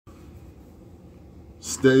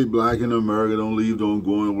Stay black in America. Don't leave. Don't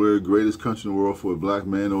go anywhere. Greatest country in the world for a black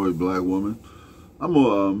man or a black woman. I'm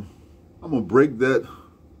gonna break that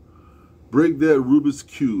Rubik's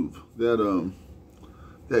cube.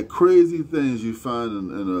 That crazy things you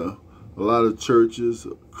find in a lot of churches,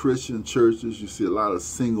 Christian churches. You see a lot of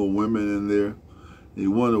single women in there, and you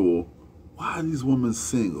wonder, well, why are these women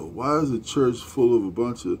single? Why is the church full of a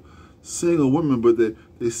bunch of single women? But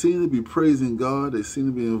they seem to be praising God. They seem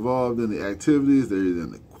to be involved in the activities. They're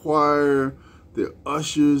in the choir. They're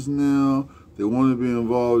ushers now. They want to be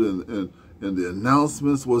involved in the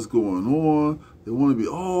announcements, what's going on. They want to be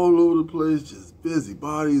all over the place, just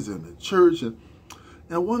busybodies in the church. And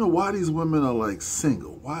I wonder why these women are like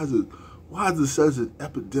single. Why is it such an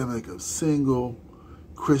epidemic of single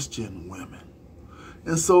Christian women?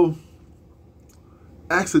 And so,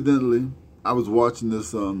 accidentally, I was watching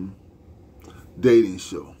this dating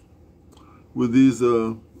show where these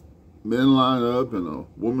men line up and a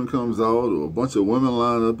woman comes out, or a bunch of women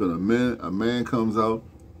line up and a man comes out.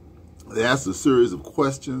 They ask a series of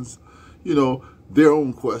questions, their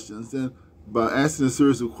own questions. And by asking a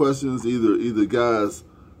series of questions, either guys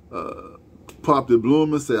pop their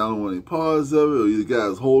bloom and say, I don't want any parts of it, or either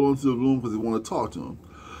guys hold on to the bloom because they want to talk to them.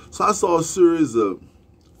 So I saw a series of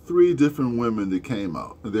 3 different women that came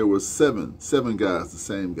out, and there were seven guys, the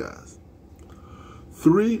same guys.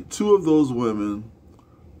 2 of those women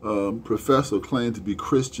professed or claimed to be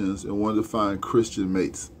Christians and wanted to find Christian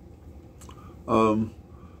mates.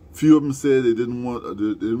 Few of them said they didn't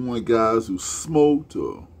want guys who smoked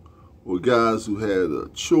or guys who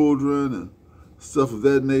had children and stuff of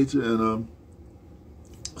that nature. And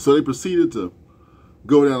so they proceeded to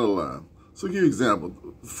go down the line. So to give you an example,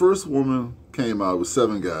 the first woman came out with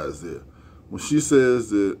 7 guys there. When she says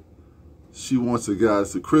that she wants a guy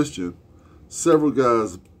that's a Christian, several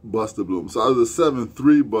guys bust the bloom. So out of the 7,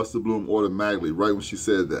 3 bust the bloom automatically right when she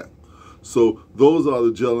said that. So those are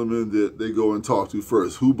the gentlemen that they go and talk to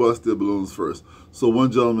first. Who bust their balloons first? So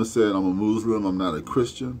one gentleman said, I'm a Muslim, I'm not a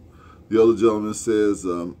Christian. The other gentleman says,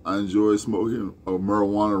 I enjoy smoking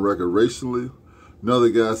marijuana recreationally. Another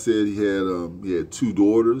guy said he had 2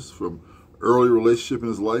 daughters from early relationship in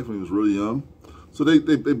his life when he was really young. So they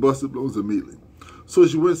busted balloons immediately. So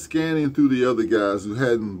she went scanning through the other guys who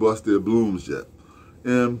hadn't busted their blooms yet.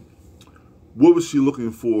 And what was she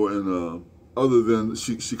looking for in other than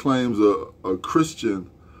she claims a Christian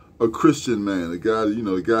man, a guy,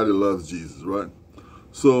 the guy that loves Jesus, right?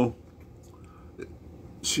 So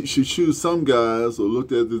she chose some guys or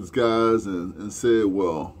looked at these guys and said,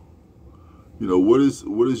 well, what is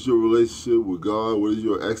your relationship with God? What is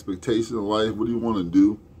your expectation in life? What do you want to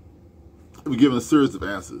do? We're given a series of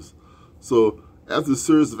answers. So after a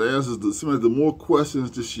series of answers, it seemed like the more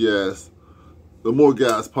questions that she asked, the more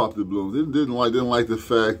guys popped the balloons. They didn't like the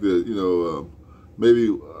fact that, maybe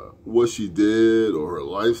what she did or her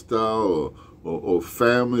lifestyle or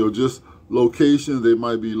family or just location. They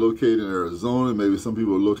might be located in Arizona. Maybe some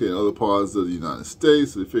people are located in other parts of the United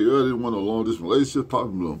States. So they figure, I didn't want a long-distance relationship, pop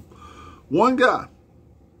the balloon. One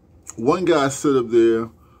guy stood up there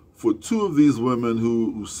for 2 of these women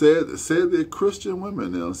who said they're Christian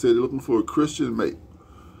women now, said they're looking for a Christian mate.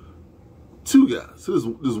 2 guys. So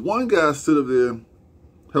this one guy stood up there,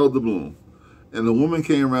 held the bloom. And the woman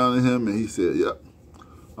came around to him and he said, yep,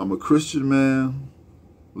 I'm a Christian man,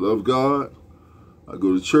 love God. I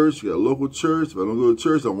go to church, got a local church. If I don't go to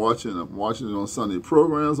church, I'm watching it on Sunday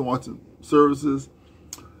programs, I'm watching services.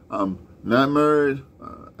 I'm not married,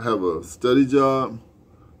 I have a steady job,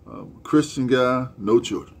 Christian guy, no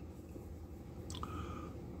children.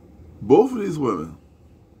 Both of these women,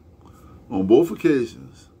 on both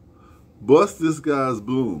occasions, bust this guy's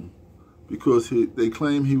bloom because they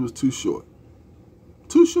claim he was too short.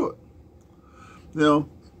 Too short. Now,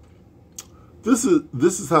 this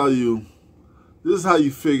is how you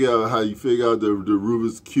figure out the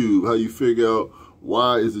Rubik's Cube, how you figure out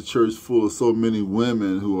why is the church full of so many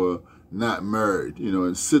women who are not married,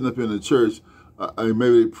 and sitting up in the church,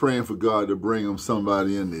 maybe they're praying for God to bring them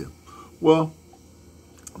somebody in there. Well,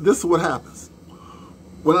 this is what happens.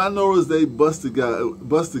 When I noticed they bust the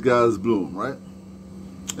guy's bloom, right?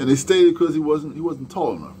 And they stated because he wasn't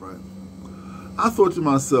tall enough, right? I thought to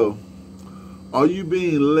myself, are you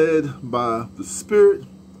being led by the Spirit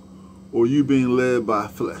or are you being led by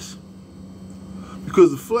flesh?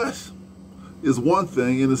 Because the flesh is one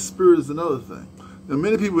thing and the Spirit is another thing. Now,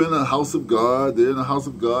 many people are in the house of God, they're in the house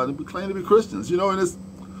of God and claim to be Christians, and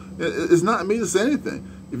it's not me to say anything.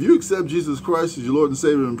 If you accept Jesus Christ as your Lord and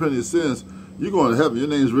Savior and repent of your sins, you're going to heaven. Your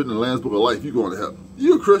name's written in the Lamb's Book of Life. You're going to heaven.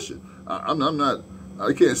 You're a Christian. I'm not.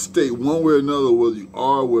 I can't state one way or another whether you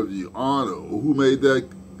are, whether you aren't, or who made that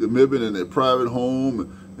maybe in their private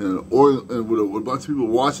home, and with a bunch of people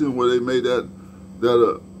watching, where they made that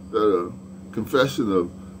confession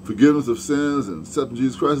of forgiveness of sins and accepting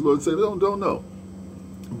Jesus Christ as Lord and Savior. Don't know.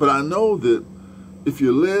 But I know that if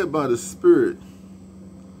you're led by the Spirit,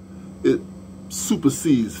 it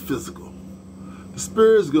supersedes physical. The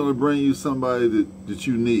Spirit is going to bring you somebody that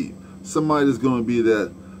you need. Somebody that's going to be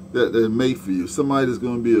that mate for you. Somebody that's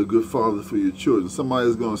going to be a good father for your children. Somebody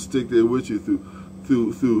that's going to stick there with you through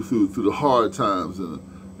the hard times and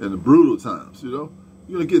the brutal times. You know,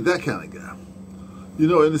 you're going to get that kind of guy. You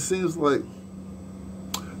know, and it seems like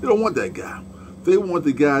they don't want that guy. They want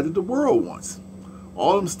the guy that the world wants.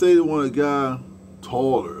 All of them say they want a guy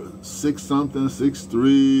taller, 6-something,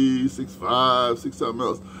 6'3", 6'5", 6-something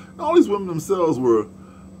else. And all these women themselves were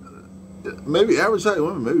maybe average height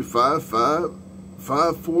women, maybe 5'5",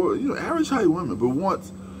 5'4", you know, average height women, but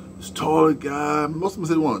want this taller guy. Most of them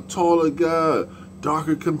say they want a taller guy,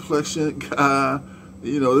 darker complexion guy.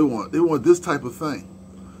 You know, they want this type of thing,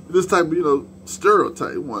 this type of, you know,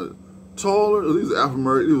 stereotype. They want taller. These are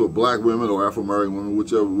Afro-American, these are black women or Afro-American women,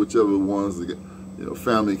 whichever ones that, you know,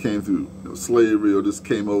 family came through, you know, slavery or just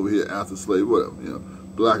came over here after slavery, whatever. You know,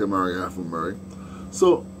 black American, Afro-American.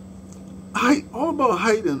 So height, all about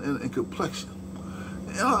height and complexion.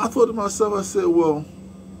 And I thought to myself, I said, well,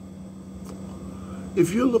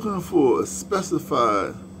 if you're looking for a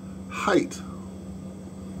specified height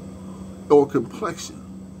or complexion,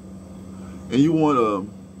 and you want a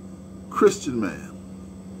Christian man,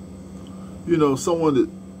 you know, someone that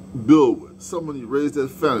build with, someone you raise that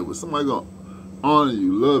family with, somebody gonna honor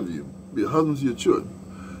you, love you, be a husband to your children,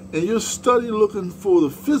 and you're studying looking for the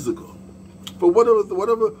physical, for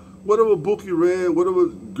whatever book you read, whatever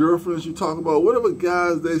girlfriends you talk about, whatever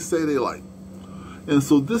guys they say they like. And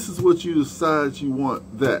so this is what you decide you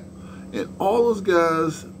want that. And all those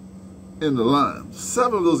guys in the line,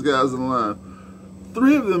 7 of those guys in the line,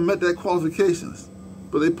 3 of them met that qualifications.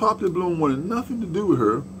 But they popped their balloon, wanted nothing to do with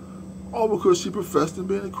her, all because she professed in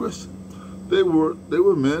being a Christian. They were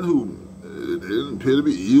men who, they didn't appear to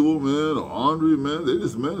be evil men or ornery men. They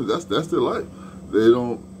just men. That's their life. They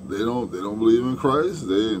don't believe in Christ.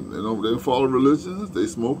 They don't follow religions. They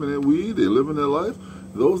smoking that weed. They living their life.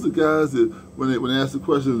 Those are the guys that when they ask the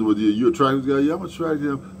question, "Well, you attracted to the guy?" "Yeah, I'm attracted to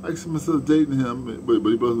him. I see myself dating him." But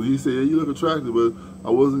he said, "Yeah, you look attractive, but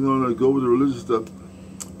I wasn't going to go with the religious stuff."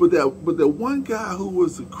 But that one guy who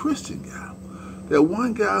was a Christian guy, that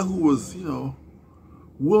one guy who was, you know,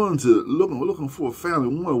 willing to looking for a family,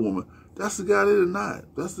 want a woman, that's the guy they denied.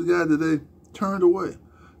 That's the guy that they turned away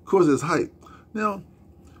because of his height. Now,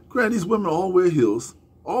 granted, these women all wear heels,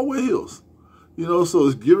 you know, so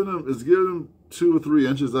it's giving them 2 or 3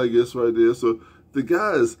 inches, I guess, right there. So the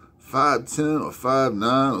guy is 5'10" or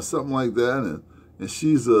 5'9" or something like that, and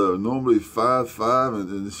she's normally 5'5",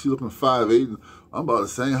 and she's looking 5'8", and I'm about the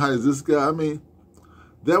same height as this guy. I mean,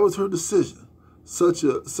 that was her decision. Such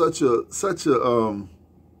a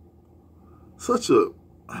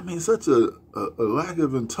lack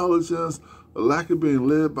of intelligence, a lack of being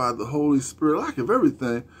led by the Holy Spirit, a lack of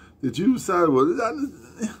everything, that you decided, well,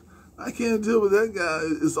 I can't deal with that guy.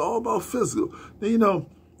 It's all about physical. Now, you know,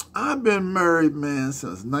 I've been married, man,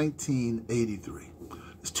 since 1983.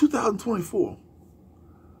 It's 2024.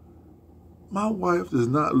 My wife does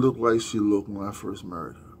not look like she looked when I first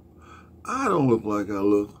married her. I don't look like I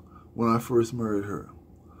looked when I first married her.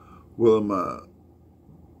 Well, my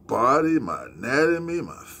body, my anatomy,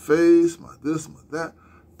 my face, my this, my that,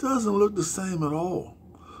 doesn't look the same at all.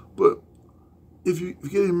 But if you're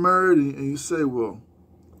getting married and you say, well,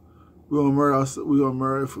 we're gonna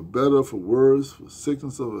marry for better, for worse, for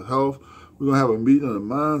sickness or for health. We're gonna have a meeting of the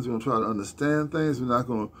minds. We're gonna try to understand things. We're not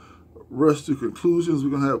gonna rush to conclusions. We're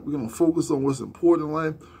gonna focus on what's important in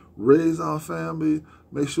life. Raise our family.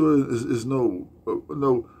 Make sure there's no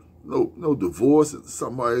divorce and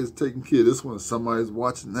somebody's taking care of this one and somebody's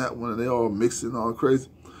watching that one and they all mixing all crazy.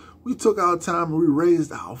 We took our time and we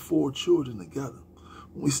raised our 4 children together.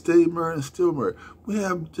 We stayed married and still married. We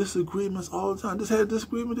have disagreements all the time. Just had a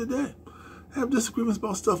disagreement today. Have disagreements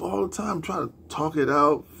about stuff all the time. Try to talk it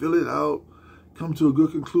out, fill it out, come to a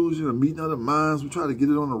good conclusion, a meeting of the minds. We try to get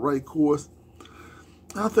it on the right course.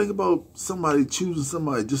 And I think about somebody choosing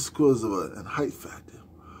somebody just because of a height factor.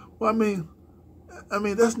 Well, I mean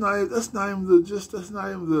that's not even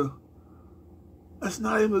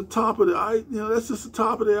the top of the ice. You know, that's just the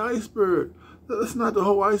top of the iceberg. That's not the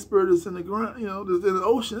whole iceberg that's in the ground, you know, that's in the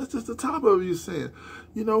ocean. That's just the top of it you're seeing.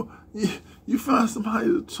 You know, you find somebody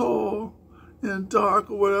that's tall and dark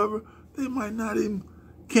or whatever, they might not even,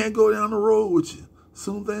 can't go down the road with you.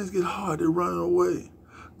 Soon things get hard, they're running away.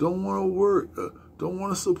 Don't want to work, don't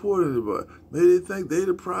want to support anybody. Maybe they think they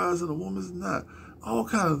the prize and the woman's not. All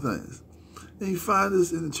kind of things. And you find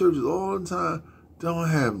this in the churches all the time. Don't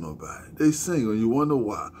have nobody. They single. You wonder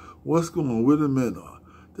why. What's going on? Where the men are?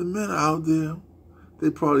 The men are out there.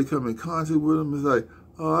 They probably come in contact with them. It's like,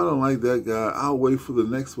 oh, I don't like that guy. I'll wait for the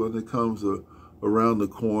next one that comes around the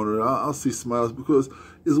corner. I'll see smiles, because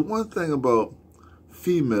it's one thing about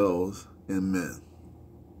females and men.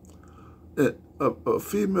 A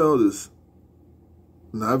female that's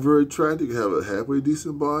not very attractive, can have a halfway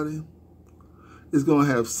decent body, is going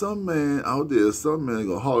to have some man out there, some man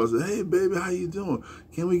going to holler and say, hey, baby, how you doing?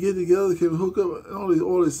 Can we get together? Can we hook up? And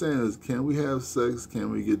all they're saying is, can we have sex? Can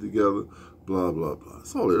we get together? Blah, blah, blah.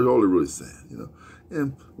 That's all they're really saying, you know.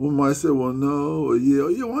 And one might say, well, no, or yeah,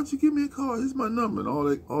 why don't you give me a call? Here's my number, and all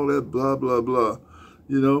that blah, blah, blah,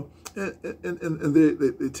 you know. And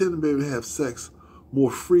they tend to be able to have sex more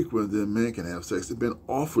frequent than men can have sex. They've been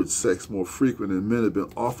offered sex more frequent than men have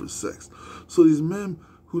been offered sex. So these men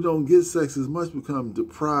who don't get sex as much become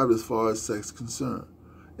deprived as far as sex is concerned.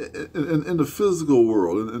 In the physical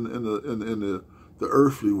world, in the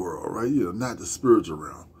earthly world, right? You know, not the spiritual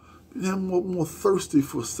realm. They're more thirsty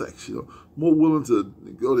for sex, you know, more willing to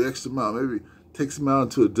go the extra mile, maybe take some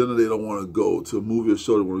out to a dinner they don't want to go, to a movie or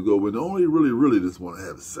show they want to go, when they only really just want to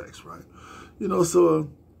have sex, right? You know, so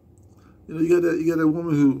you know, you got that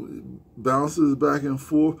woman who bounces back and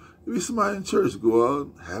forth. Maybe somebody in church go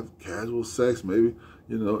out, have casual sex, maybe,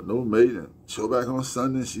 you know, no mate, and show back on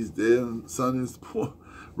Sunday. She's there on Sundays,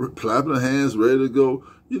 clapping her hands, ready to go.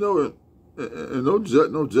 You know, and no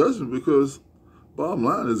judgment, because bottom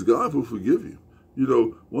line is God will forgive you. You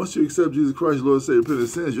know, once you accept Jesus Christ, Lord, and Savior, repent of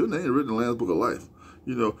sins, your name is written in the Lamb's Book of Life.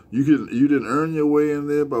 You know, you didn't earn your way in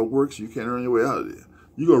there by works. You can't earn your way out of there.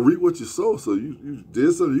 You're going to reap what you sow. So you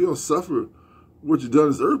did something. You're going to suffer what you've done on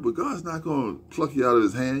this earth, but God's not going to pluck you out of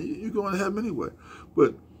his hand. You're going to heaven anyway.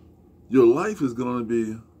 But your life is going to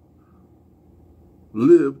be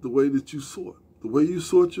lived the way that you sort. The way you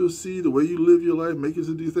sort your seed, the way you live your life, make it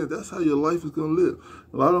to do things, that's how your life is going to live.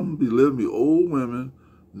 A lot of them be old women,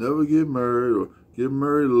 never get married, or get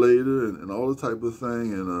married later, and all the type of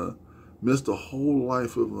thing, and miss the whole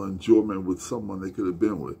life of enjoyment with someone they could have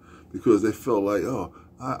been with, because they felt like, oh,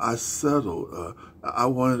 I settled. I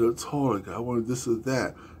wanted a taller guy. I wanted this or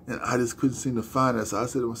that. And I just couldn't seem to find that. So I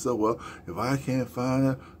said to myself, well, if I can't find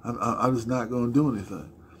that, I'm just not going to do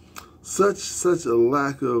anything. Such a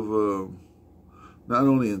lack of not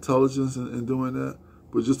only intelligence in doing that,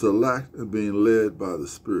 but just a lack of being led by the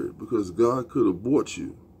Spirit. Because God could have brought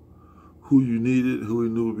you who you needed, who he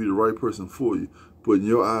knew would be the right person for you. But in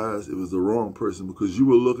your eyes, it was the wrong person, because you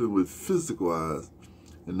were looking with physical eyes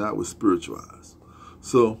and not with spiritual eyes.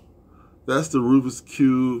 So that's the Rubik's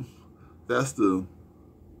Cube. That's the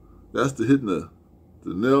hitting the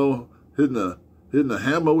nail, hitting the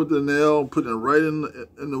hammer with the nail, putting it right in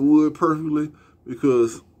the wood perfectly,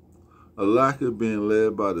 because a lack of being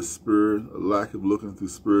led by the Spirit, a lack of looking through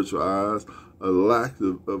spiritual eyes, a lack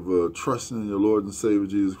of trusting in your Lord and Savior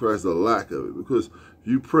Jesus Christ, a lack of it. Because if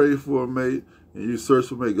you pray for a mate and you search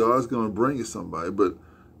for a mate, God's going to bring you somebody. But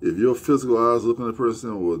if your physical eyes looking at the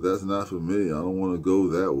person, well, that's not for me, I don't want to go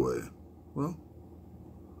that way. Well,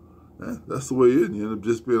 that's the way it is. You end up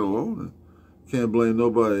just being alone, and can't blame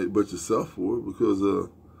nobody but yourself for it, because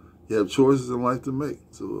you have choices in life to make.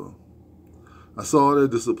 So I saw that,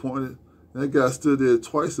 disappointed. And that guy stood there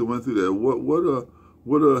twice and went through that.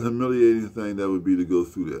 What a humiliating thing that would be, to go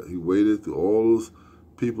through that. He waited till all those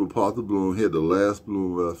people popped the balloon. He had the last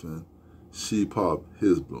balloon left, and she popped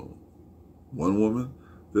his balloon. One woman,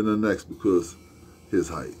 then the next, because his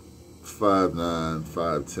height, 5'9",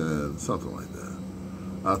 5'10", something like that.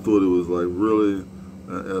 I thought it was like really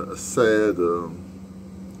a sad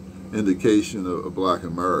indication of Black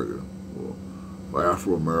America, or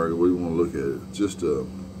Afro-America, what do you want to look at it. Just a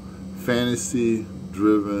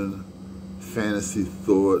fantasy-driven, fantasy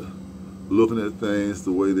thought, looking at things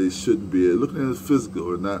the way they shouldn't be, looking at it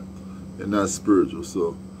physical and not spiritual.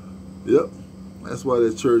 So, yep, that's why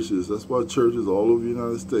that's why churches all over the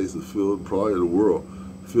United States are filled, probably the world,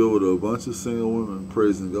 filled with a bunch of single women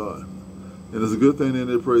praising God. And it's a good thing that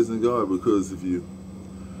they're praising God, because if you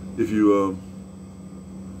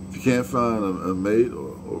can't find a mate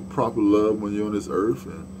or proper love when you're on this earth,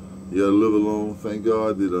 and you gotta live alone, thank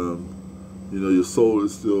God that you know, your soul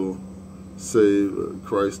is still saved.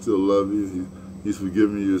 Christ still loves you. He's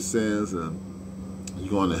forgiven you your sins, and you're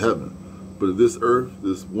going to heaven. But this earth,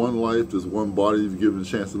 this one life, this one body you've given a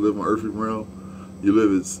chance to live on earthly realm, you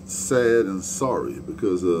live it sad and sorry,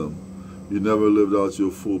 because you never lived out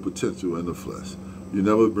your full potential in the flesh. You've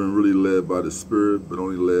never been really led by the Spirit, but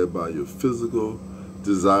only led by your physical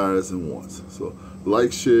desires and wants. So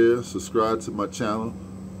like, share, subscribe to my channel.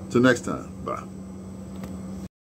 Till next time, bye.